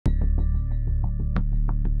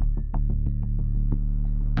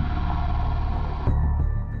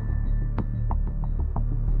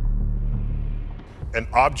An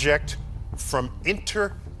object from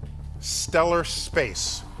interstellar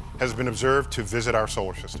space has been observed to visit our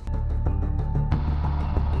solar system.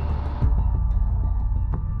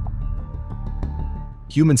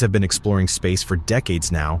 Humans have been exploring space for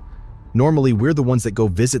decades now. Normally, we're the ones that go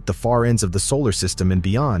visit the far ends of the solar system and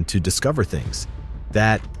beyond to discover things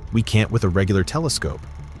that we can't with a regular telescope.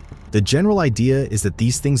 The general idea is that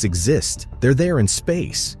these things exist, they're there in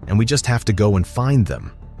space, and we just have to go and find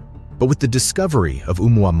them. But with the discovery of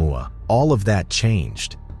Oumuamua, all of that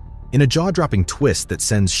changed. In a jaw-dropping twist that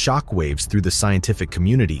sends shockwaves through the scientific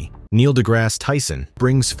community, Neil deGrasse Tyson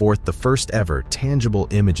brings forth the first ever tangible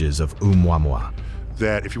images of Oumuamua.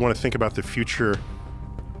 That if you want to think about the future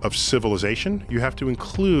of civilization, you have to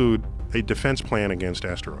include a defense plan against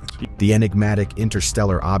asteroids. The enigmatic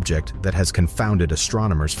interstellar object that has confounded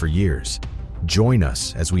astronomers for years. Join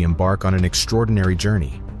us as we embark on an extraordinary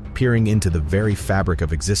journey, peering into the very fabric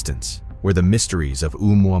of existence, where the mysteries of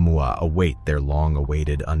Oumuamua await their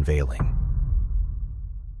long-awaited unveiling.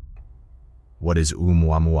 What is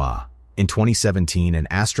Oumuamua? In 2017, an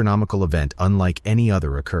astronomical event unlike any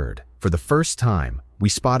other occurred. For the first time, we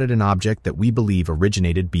spotted an object that we believe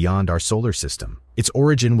originated beyond our solar system. Its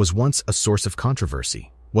origin was once a source of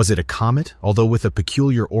controversy. Was it a comet, although with a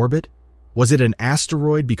peculiar orbit? Was it an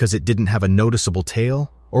asteroid because it didn't have a noticeable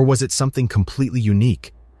tail? Or was it something completely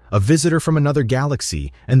unique? A visitor from another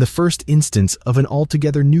galaxy and the first instance of an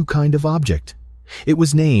altogether new kind of object. It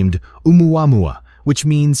was named Oumuamua, which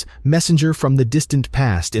means messenger from the distant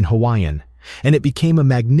past in Hawaiian. And it became a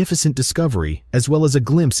magnificent discovery as well as a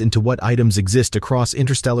glimpse into what items exist across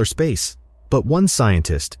interstellar space. But one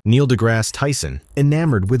scientist, Neil deGrasse Tyson,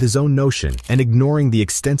 enamored with his own notion and ignoring the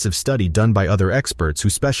extensive study done by other experts who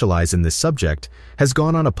specialize in this subject, has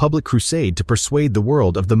gone on a public crusade to persuade the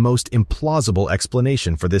world of the most implausible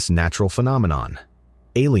explanation for this natural phenomenon: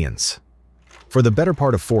 aliens. For the better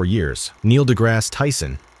part of 4 years, Neil deGrasse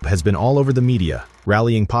Tyson has been all over the media,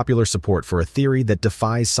 rallying popular support for a theory that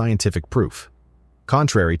defies scientific proof.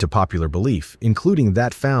 Contrary to popular belief, including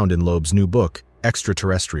that found in Loeb's new book,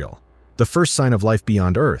 Extraterrestrial, The First Sign of Life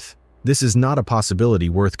Beyond Earth, this is not a possibility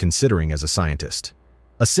worth considering as a scientist.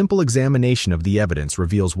 A simple examination of the evidence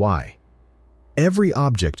reveals why. Every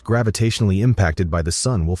object gravitationally impacted by the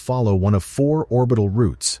sun will follow one of 4 orbital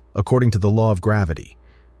routes, according to the law of gravity: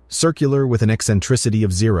 circular with an eccentricity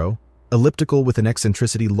of 0, elliptical with an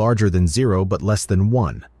eccentricity larger than 0 but less than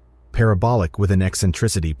 1, parabolic with an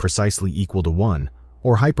eccentricity precisely equal to 1,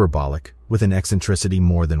 or hyperbolic with an eccentricity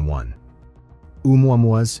more than 1.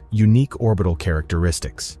 Oumuamua's unique orbital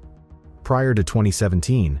characteristics. Prior to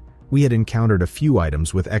 2017, we had encountered a few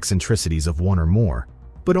items with eccentricities of 1 or more,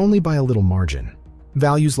 but only by a little margin.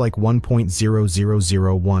 Values like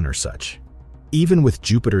 1.0001 or such. Even with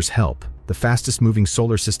Jupiter's help, the fastest-moving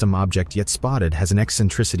solar system object yet spotted has an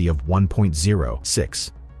eccentricity of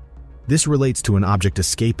 1.06. This relates to an object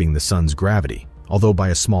escaping the sun's gravity, although by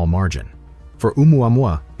a small margin. For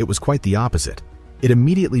Oumuamua, it was quite the opposite. It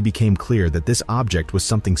immediately became clear that this object was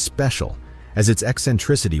something special, as its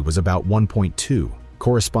eccentricity was about 1.2,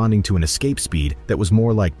 corresponding to an escape speed that was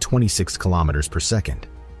more like 26 kilometers per second.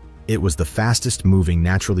 It was the fastest-moving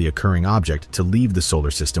naturally occurring object to leave the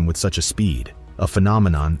solar system with such a speed, a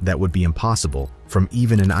phenomenon that would be impossible from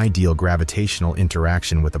even an ideal gravitational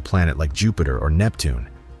interaction with a planet like Jupiter or Neptune,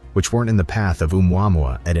 which weren't in the path of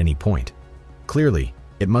Oumuamua at any point. Clearly,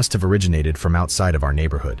 it must have originated from outside of our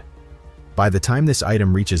neighborhood. By the time this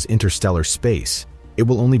item reaches interstellar space, it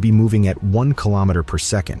will only be moving at 1 kilometer per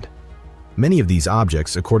second. Many of these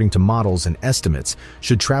objects, according to models and estimates,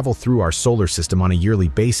 should travel through our solar system on a yearly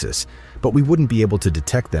basis, but we wouldn't be able to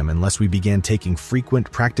detect them unless we began taking frequent,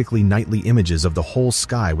 practically nightly images of the whole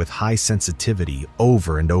sky with high sensitivity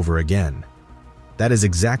over and over again. That is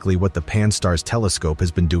exactly what the Pan-STARRS telescope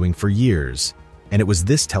has been doing for years, and it was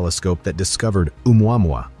this telescope that discovered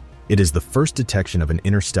Oumuamua. It is the first detection of an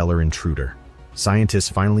interstellar intruder. Scientists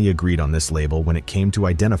finally agreed on this label when it came to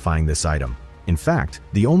identifying this item. In fact,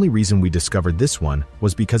 the only reason we discovered this one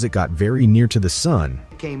was because it got very near to the sun.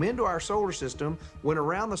 It came into our solar system, went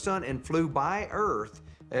around the sun, and flew by Earth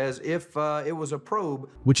as if it was a probe.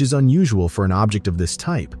 Which is unusual for an object of this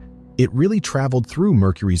type. It really traveled through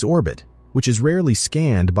Mercury's orbit, which is rarely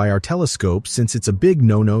scanned by our telescope since it's a big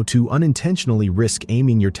no-no to unintentionally risk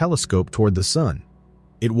aiming your telescope toward the sun.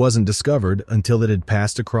 It wasn't discovered until it had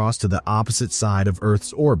passed across to the opposite side of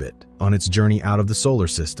Earth's orbit on its journey out of the solar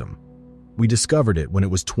system. We discovered it when it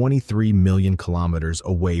was 23 million kilometers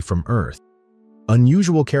away from Earth.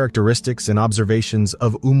 Unusual characteristics and observations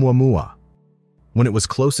of Oumuamua. When it was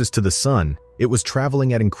closest to the sun, it was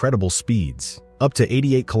traveling at incredible speeds, up to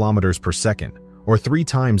 88 kilometers per second, or 3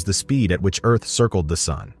 times the speed at which Earth circled the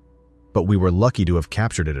Sun. But we were lucky to have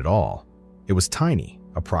captured it at all. It was tiny,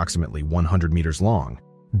 approximately 100 meters long,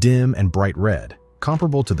 dim and bright red,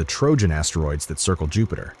 comparable to the Trojan asteroids that circle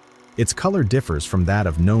Jupiter. Its color differs from that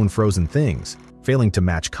of known frozen things, failing to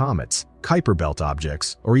match comets, Kuiper belt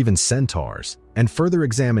objects, or even centaurs, and further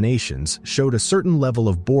examinations showed a certain level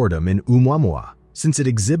of boredom in Oumuamua, since it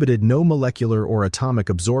exhibited no molecular or atomic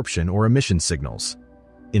absorption or emission signals.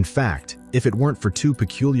 In fact, if it weren't for 2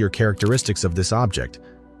 peculiar characteristics of this object,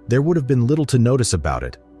 there would have been little to notice about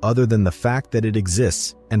it other than the fact that it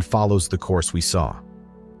exists and follows the course we saw.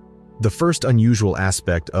 The first unusual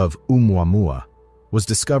aspect of Oumuamua was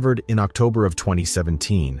discovered in October of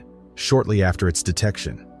 2017, shortly after its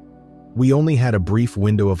detection. We only had a brief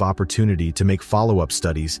window of opportunity to make follow-up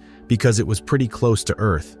studies because it was pretty close to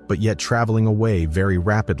Earth, but yet traveling away very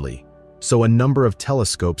rapidly, so a number of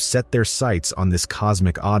telescopes set their sights on this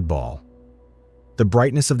cosmic oddball. The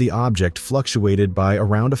brightness of the object fluctuated by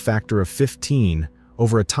around a factor of 15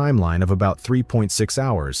 over a timeline of about 3.6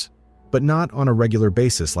 hours, but not on a regular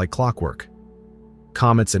basis like clockwork.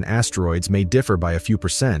 Comets and asteroids may differ by a few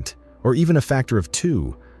percent, or even a factor of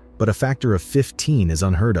 2, but a factor of 15 is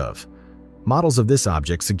unheard of. Models of this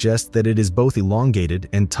object suggest that it is both elongated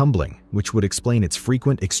and tumbling, which would explain its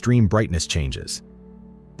frequent extreme brightness changes.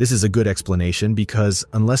 This is a good explanation because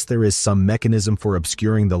unless there is some mechanism for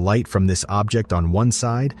obscuring the light from this object on one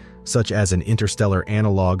side, such as an interstellar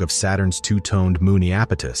analog of Saturn's 2-toned moon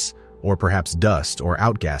Iapetus, or perhaps dust or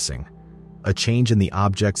outgassing, a change in the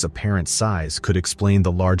object's apparent size could explain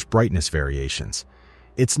the large brightness variations.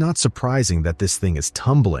 It's not surprising that this thing is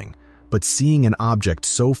tumbling, but seeing an object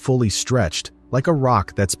so fully stretched, like a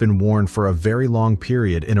rock that's been worn for a very long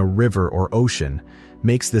period in a river or ocean,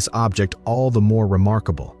 makes this object all the more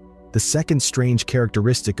remarkable. The second strange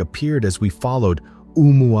characteristic appeared as we followed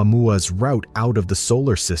Oumuamua's route out of the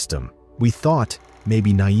solar system. We thought,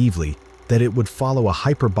 maybe naively, that it would follow a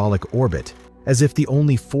hyperbolic orbit, as if the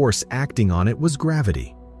only force acting on it was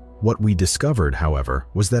gravity. What we discovered, however,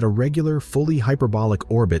 was that a regular, fully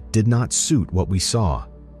hyperbolic orbit did not suit what we saw.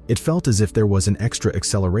 It felt as if there was an extra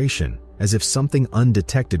acceleration, as if something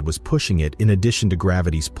undetected was pushing it in addition to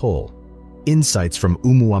gravity's pull. Insights from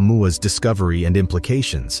Oumuamua's discovery and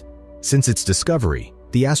implications. Since its discovery,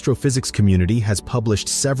 the astrophysics community has published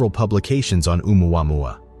several publications on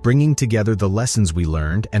Oumuamua, bringing together the lessons we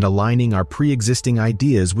learned and aligning our pre-existing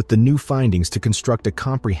ideas with the new findings to construct a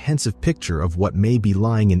comprehensive picture of what may be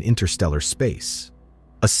lying in interstellar space.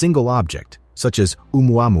 A single object, such as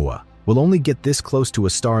Oumuamua, will only get this close to a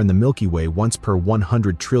star in the Milky Way once per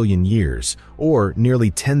 100 trillion years, or nearly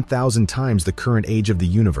 10,000 times the current age of the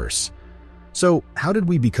universe. So, how did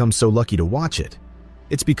we become so lucky to watch it?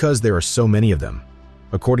 It's because there are so many of them.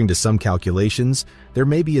 According to some calculations, there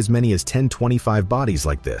may be as many as 1025 bodies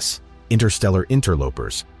like this, interstellar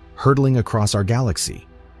interlopers, hurtling across our galaxy.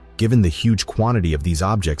 Given the huge quantity of these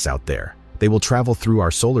objects out there, they will travel through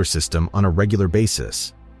our solar system on a regular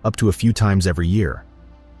basis, up to a few times every year.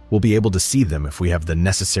 We'll be able to see them if we have the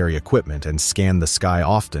necessary equipment and scan the sky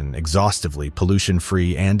often, exhaustively,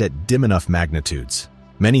 pollution-free, and at dim enough magnitudes.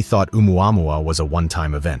 Many thought Oumuamua was a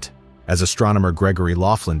one-time event. As astronomer Gregory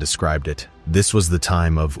Laughlin described it, this was the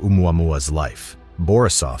time of Oumuamua's life.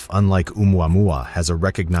 Borisov, unlike Oumuamua, has a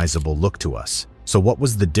recognizable look to us. So what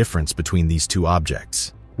was the difference between these two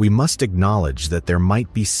objects? We must acknowledge that there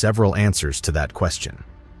might be several answers to that question.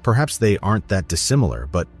 Perhaps they aren't that dissimilar,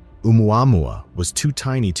 but Oumuamua was too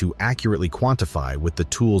tiny to accurately quantify with the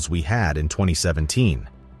tools we had in 2017.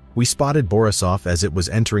 We spotted Borisov as it was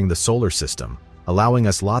entering the solar system, allowing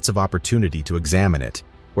us lots of opportunity to examine it,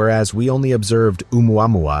 whereas we only observed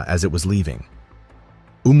Oumuamua as it was leaving.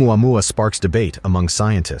 Oumuamua sparks debate among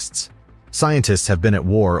scientists. Scientists have been at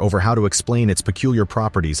war over how to explain its peculiar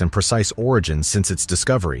properties and precise origins since its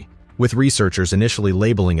discovery, with researchers initially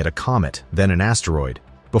labeling it a comet, then an asteroid,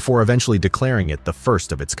 before eventually declaring it the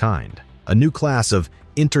first of its kind, a new class of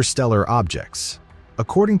interstellar objects.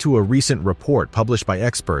 According to a recent report published by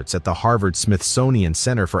experts at the Harvard-Smithsonian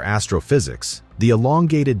Center for Astrophysics, the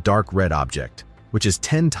elongated dark red object, which is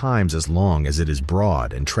 10 times as long as it is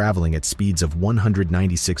broad and traveling at speeds of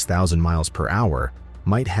 196,000 miles per hour,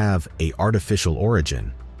 might have an artificial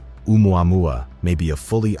origin. Oumuamua may be a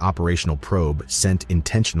fully operational probe sent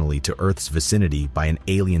intentionally to Earth's vicinity by an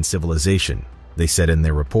alien civilization, they said in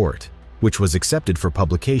their report, which was accepted for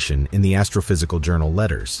publication in the astrophysical journal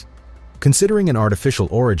Letters. Considering an artificial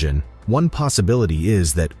origin, one possibility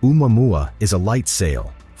is that Oumuamua is a light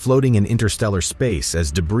sail, floating in interstellar space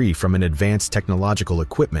as debris from an advanced technological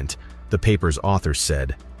equipment, the paper's authors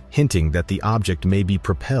said, hinting that the object may be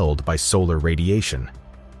propelled by solar radiation.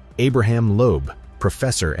 Abraham Loeb,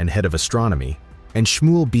 professor and head of astronomy, and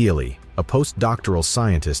Shmuel Bialy, a postdoctoral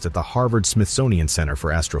scientist at the Harvard-Smithsonian Center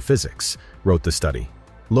for Astrophysics, wrote the study.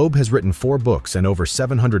 Loeb has written 4 books and over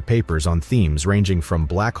 700 papers on themes ranging from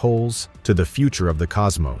black holes to the future of the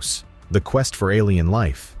cosmos, the quest for alien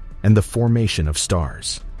life, and the formation of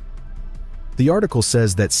stars. The article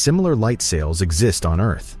says that similar light sails exist on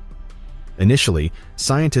Earth. Initially,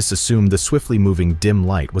 scientists assumed the swiftly moving dim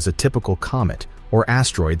light was a typical comet or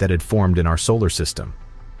asteroid that had formed in our solar system.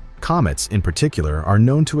 Comets, in particular, are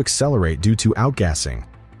known to accelerate due to outgassing,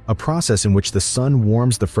 a process in which the sun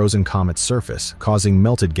warms the frozen comet's surface, causing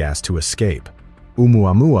melted gas to escape.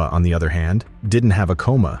 Oumuamua, on the other hand, didn't have a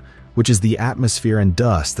coma, which is the atmosphere and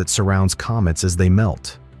dust that surrounds comets as they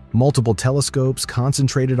melt. Multiple telescopes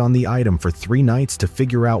concentrated on the item for 3 nights to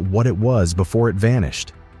figure out what it was before it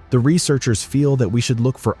vanished. The researchers feel that we should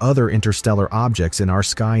look for other interstellar objects in our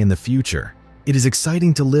sky in the future. It is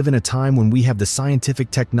exciting to live in a time when we have the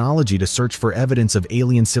scientific technology to search for evidence of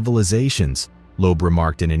alien civilizations, Loeb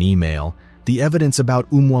remarked in an email. The evidence about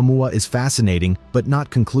Oumuamua is fascinating, but not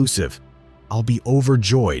conclusive. I'll be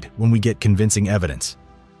overjoyed when we get convincing evidence.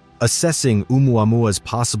 Assessing Oumuamua's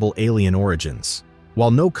possible alien origins.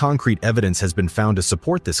 While no concrete evidence has been found to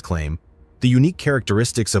support this claim, the unique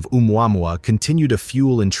characteristics of Oumuamua continue to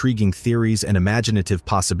fuel intriguing theories and imaginative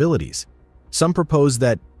possibilities. Some propose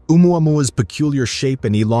that Oumuamua's peculiar shape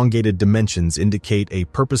and elongated dimensions indicate a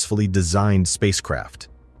purposefully designed spacecraft.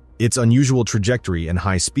 Its unusual trajectory and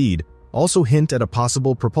high speed also hint at a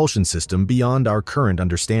possible propulsion system beyond our current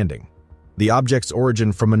understanding. The object's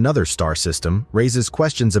origin from another star system raises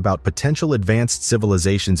questions about potential advanced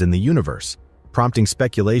civilizations in the universe, prompting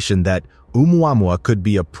speculation that Oumuamua could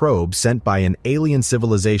be a probe sent by an alien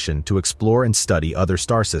civilization to explore and study other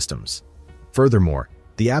star systems. Furthermore,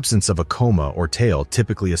 the absence of a coma or tail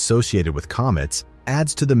typically associated with comets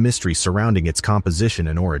adds to the mystery surrounding its composition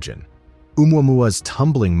and origin. Oumuamua's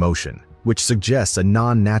tumbling motion, which suggests a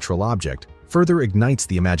non-natural object, further ignites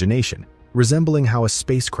the imagination, resembling how a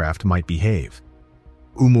spacecraft might behave.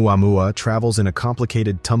 Oumuamua travels in a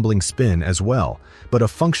complicated tumbling spin as well, but a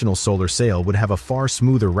functional solar sail would have a far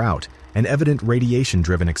smoother route and evident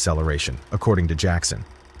radiation-driven acceleration, according to Jackson.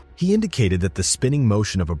 He indicated that the spinning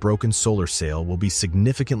motion of a broken solar sail will be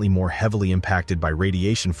significantly more heavily impacted by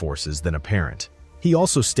radiation forces than apparent. He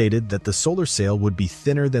also stated that the solar sail would be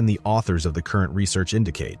thinner than the authors of the current research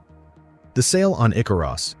indicate. The sail on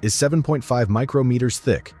Icaros is 7.5 micrometers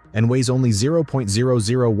thick and weighs only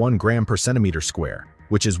 0.001 gram per centimeter square,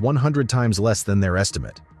 which is 100 times less than their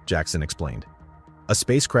estimate, Jackson explained. A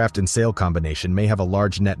spacecraft and sail combination may have a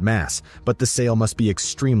large net mass, but the sail must be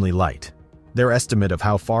extremely light. Their estimate of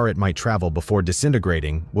how far it might travel before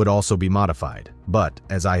disintegrating would also be modified, but,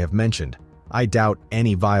 as I have mentioned, I doubt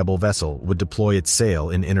any viable vessel would deploy its sail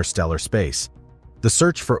in interstellar space. The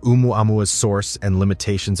search for Oumuamua's source and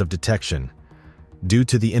limitations of detection. Due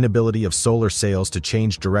to the inability of solar sails to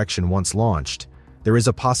change direction once launched, there is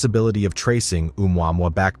a possibility of tracing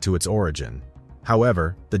Oumuamua back to its origin.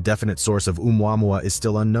 However, the definite source of Oumuamua is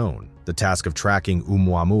still unknown. The task of tracking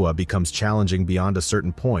Oumuamua becomes challenging beyond a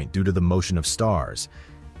certain point due to the motion of stars.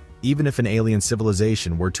 Even if an alien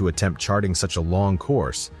civilization were to attempt charting such a long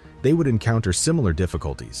course, they would encounter similar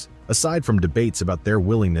difficulties, aside from debates about their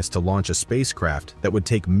willingness to launch a spacecraft that would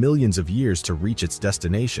take millions of years to reach its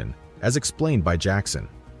destination, as explained by Jackson.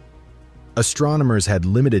 Astronomers had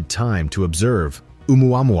limited time to observe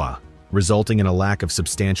Oumuamua, resulting in a lack of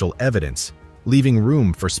substantial evidence, leaving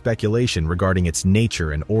room for speculation regarding its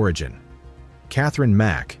nature and origin. Catherine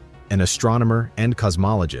Mack, an astronomer and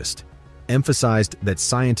cosmologist, emphasized that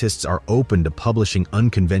scientists are open to publishing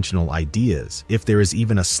unconventional ideas if there is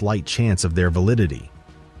even a slight chance of their validity.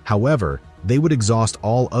 However, they would exhaust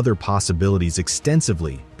all other possibilities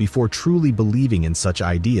extensively before truly believing in such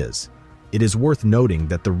ideas. It is worth noting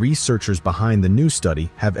that the researchers behind the new study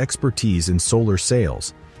have expertise in solar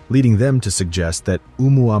sails, leading them to suggest that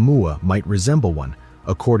Oumuamua might resemble one,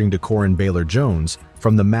 according to Corinne Baylor-Jones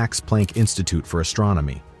from the Max Planck Institute for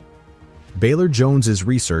Astronomy. Baylor-Jones's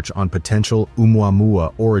research on potential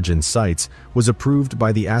Oumuamua origin sites was approved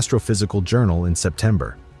by the Astrophysical Journal in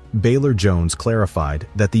September. Baylor-Jones clarified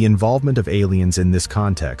that the involvement of aliens in this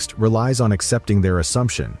context relies on accepting their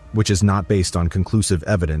assumption, which is not based on conclusive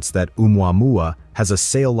evidence that Oumuamua has a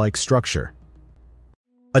sail-like structure.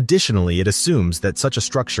 Additionally, it assumes that such a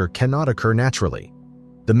structure cannot occur naturally.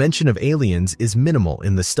 The mention of aliens is minimal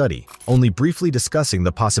in the study, only briefly discussing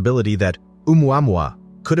the possibility that Oumuamua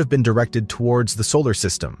could have been directed towards the solar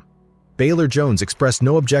system. Baylor-Jones expressed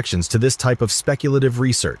no objections to this type of speculative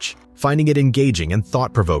research, finding it engaging and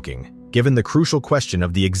thought-provoking, given the crucial question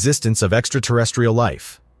of the existence of extraterrestrial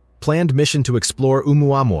life. Planned mission to explore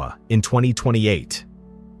Oumuamua in 2028.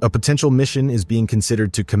 A potential mission is being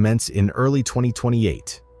considered to commence in early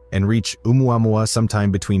 2028 and reach Oumuamua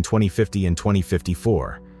sometime between 2050 and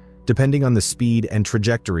 2054, depending on the speed and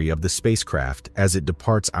trajectory of the spacecraft as it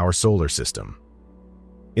departs our solar system.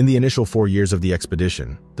 In the initial 4 years of the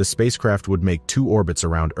expedition, the spacecraft would make 2 orbits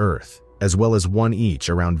around Earth, as well as 1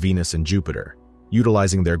 each around Venus and Jupiter,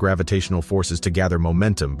 utilizing their gravitational forces to gather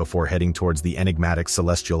momentum before heading towards the enigmatic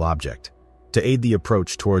celestial object. To aid the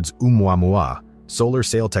approach towards Oumuamua, solar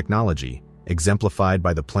sail technology, exemplified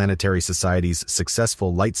by the Planetary Society's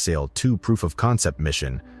successful LightSail 2 proof-of-concept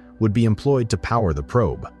mission, would be employed to power the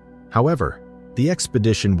probe. However, the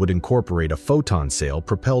expedition would incorporate a photon sail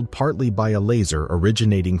propelled partly by a laser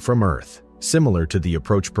originating from Earth, similar to the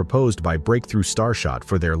approach proposed by Breakthrough Starshot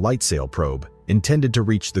for their LightSail probe, intended to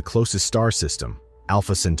reach the closest star system,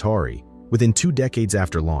 Alpha Centauri, within 2 decades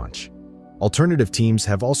after launch. Alternative teams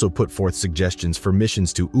have also put forth suggestions for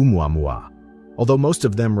missions to Oumuamua, although most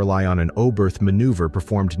of them rely on an O-berth maneuver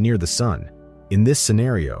performed near the Sun. In this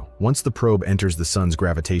scenario, once the probe enters the Sun's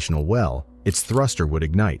gravitational well, its thruster would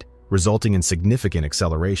ignite, resulting in significant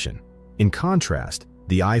acceleration. In contrast,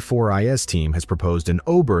 the I4IS team has proposed an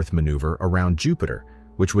O-berth maneuver around Jupiter,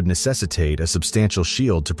 which would necessitate a substantial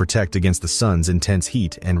shield to protect against the Sun's intense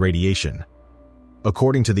heat and radiation.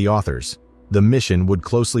 According to the authors, the mission would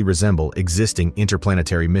closely resemble existing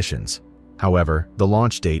interplanetary missions. However, the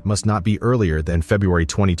launch date must not be earlier than February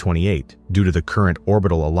 2028 due to the current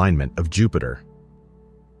orbital alignment of Jupiter.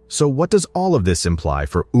 So what does all of this imply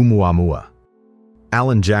for Oumuamua?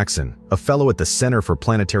 Alan Jackson, a fellow at the Center for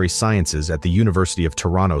Planetary Sciences at the University of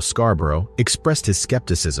Toronto, Scarborough, expressed his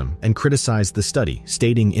skepticism and criticized the study,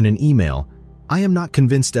 stating in an email, "I am not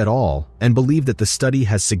convinced at all and believe that the study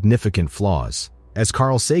has significant flaws. As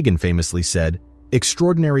Carl Sagan famously said,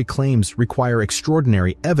 extraordinary claims require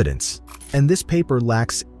extraordinary evidence, and this paper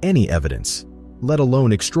lacks any evidence, let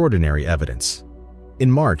alone extraordinary evidence." In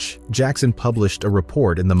March, Jackson published a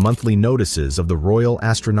report in the monthly notices of the Royal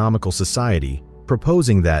Astronomical Society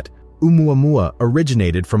proposing that Oumuamua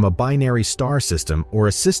originated from a binary star system or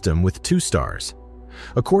a system with 2 stars.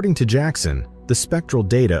 According to Jackson, the spectral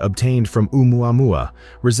data obtained from Oumuamua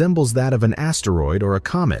resembles that of an asteroid or a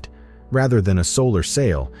comet, rather than a solar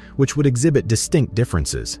sail, which would exhibit distinct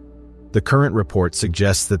differences. The current report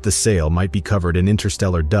suggests that the sail might be covered in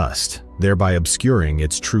interstellar dust, thereby obscuring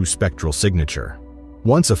its true spectral signature.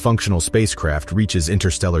 Once a functional spacecraft reaches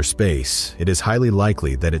interstellar space, it is highly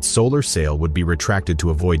likely that its solar sail would be retracted to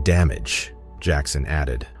avoid damage, Jackson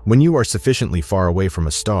added. When you are sufficiently far away from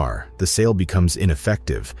a star, the sail becomes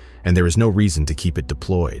ineffective, and there is no reason to keep it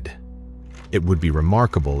deployed. It would be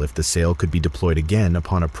remarkable if the sail could be deployed again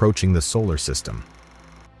upon approaching the solar system.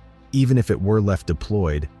 Even if it were left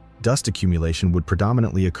deployed, dust accumulation would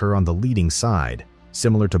predominantly occur on the leading side,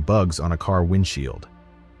 similar to bugs on a car windshield.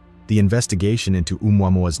 The investigation into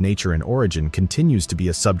Oumuamua's nature and origin continues to be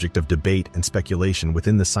a subject of debate and speculation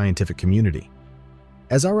within the scientific community.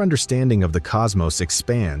 As our understanding of the cosmos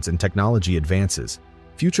expands and technology advances,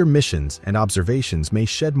 future missions and observations may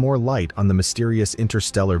shed more light on the mysterious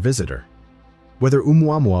interstellar visitor. Whether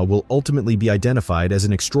Oumuamua will ultimately be identified as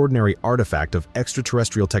an extraordinary artifact of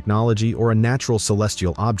extraterrestrial technology or a natural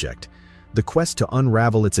celestial object, the quest to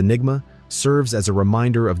unravel its enigma serves as a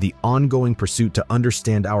reminder of the ongoing pursuit to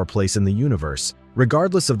understand our place in the universe.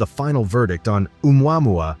 Regardless of the final verdict on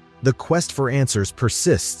Oumuamua, the quest for answers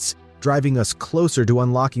persists, driving us closer to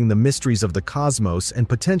unlocking the mysteries of the cosmos and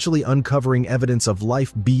potentially uncovering evidence of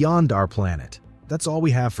life beyond our planet. That's all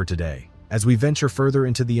we have for today. As we venture further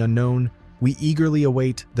into the unknown, we eagerly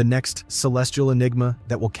await the next celestial enigma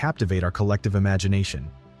that will captivate our collective imagination.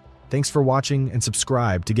 Thanks for watching and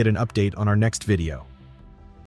subscribe to get an update on our next video.